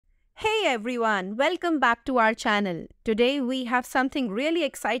Hey everyone, welcome back to our channel. Today we have something really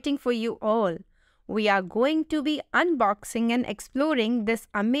exciting for you all. We are going to be unboxing and exploring this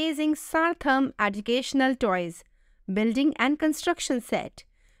amazing SARTHAM educational toys, building and construction set,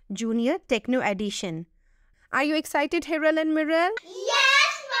 Junior Techno Edition. Are you excited, Hiral and Mirel?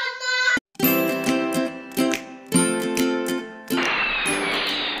 Yes, Mama!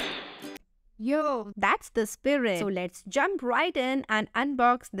 Yo, that's the spirit. So let's jump right in and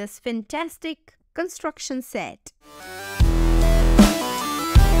unbox this fantastic construction set. Wow!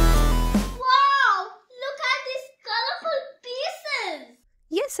 Look at these colorful pieces!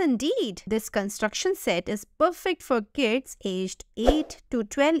 Yes, indeed. This construction set is perfect for kids aged 8 to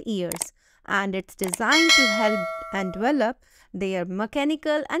 12 years and it's designed to help and develop their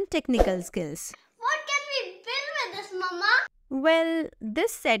mechanical and technical skills. What can we build with this, Mama? Well,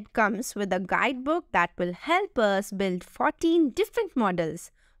 this set comes with a guidebook that will help us build 14 different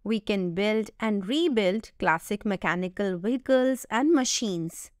models. We can build and rebuild classic mechanical vehicles and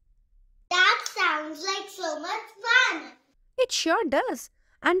machines. That sounds like so much fun! It sure does.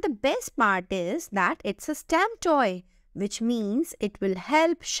 And the best part is that it's a STEM toy, which means it will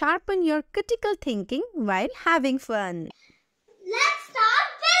help sharpen your critical thinking while having fun. Let's start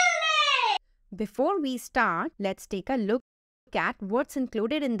building! Before we start, let's take a look at what's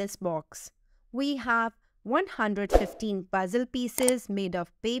included in this box. We have 115 puzzle pieces made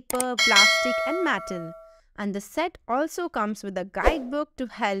of paper, plastic and metal. And the set also comes with a guidebook to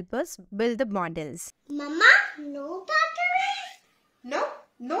help us build the models. Mama, no batteries?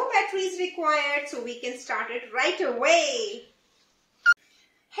 No batteries required, so we can start it right away.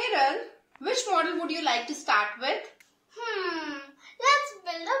 Hiral, which model would you like to start with? Let's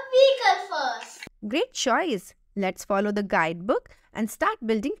build a vehicle first. Great choice. Let's follow the guidebook and start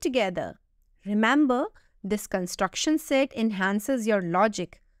building together. Remember, this construction set enhances your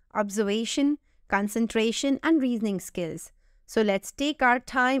logic, observation, concentration and reasoning skills. So let's take our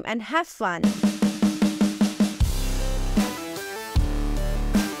time and have fun.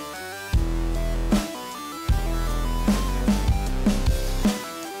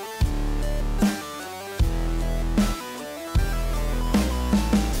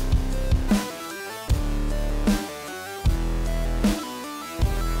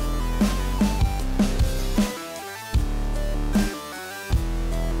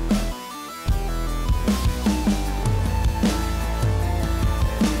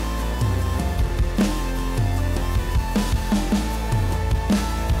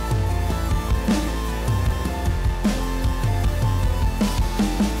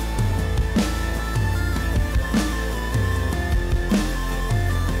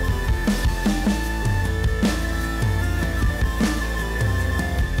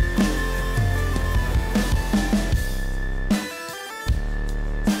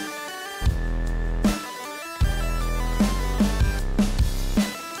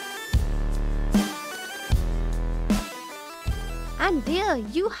 And there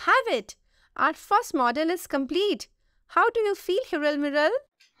you have it. Our first model is complete. How do you feel, Hiral Mirel?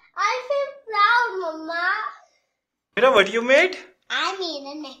 I feel proud, Mama. Mira, what you made? I made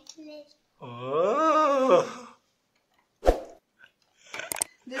a necklace. Oh.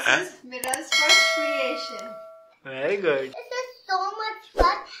 This is Mirel's first creation. Very good. This is so much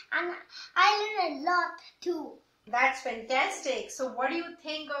fun and I learned a lot too. That's fantastic. So what do you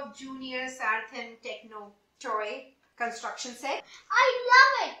think of Junior SARTHAM Techno toy construction set? I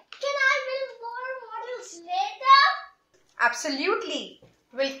love it. Can I build more models later? Absolutely.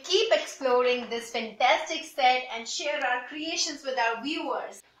 We'll keep exploring this fantastic set and share our creations with our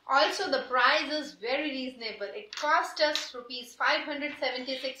viewers. Also, the price is very reasonable. It cost us Rs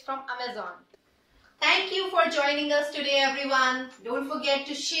 576 from Amazon. Thank you for joining us today, everyone. Don't forget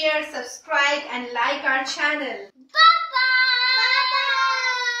to share, subscribe and like our channel. Bye!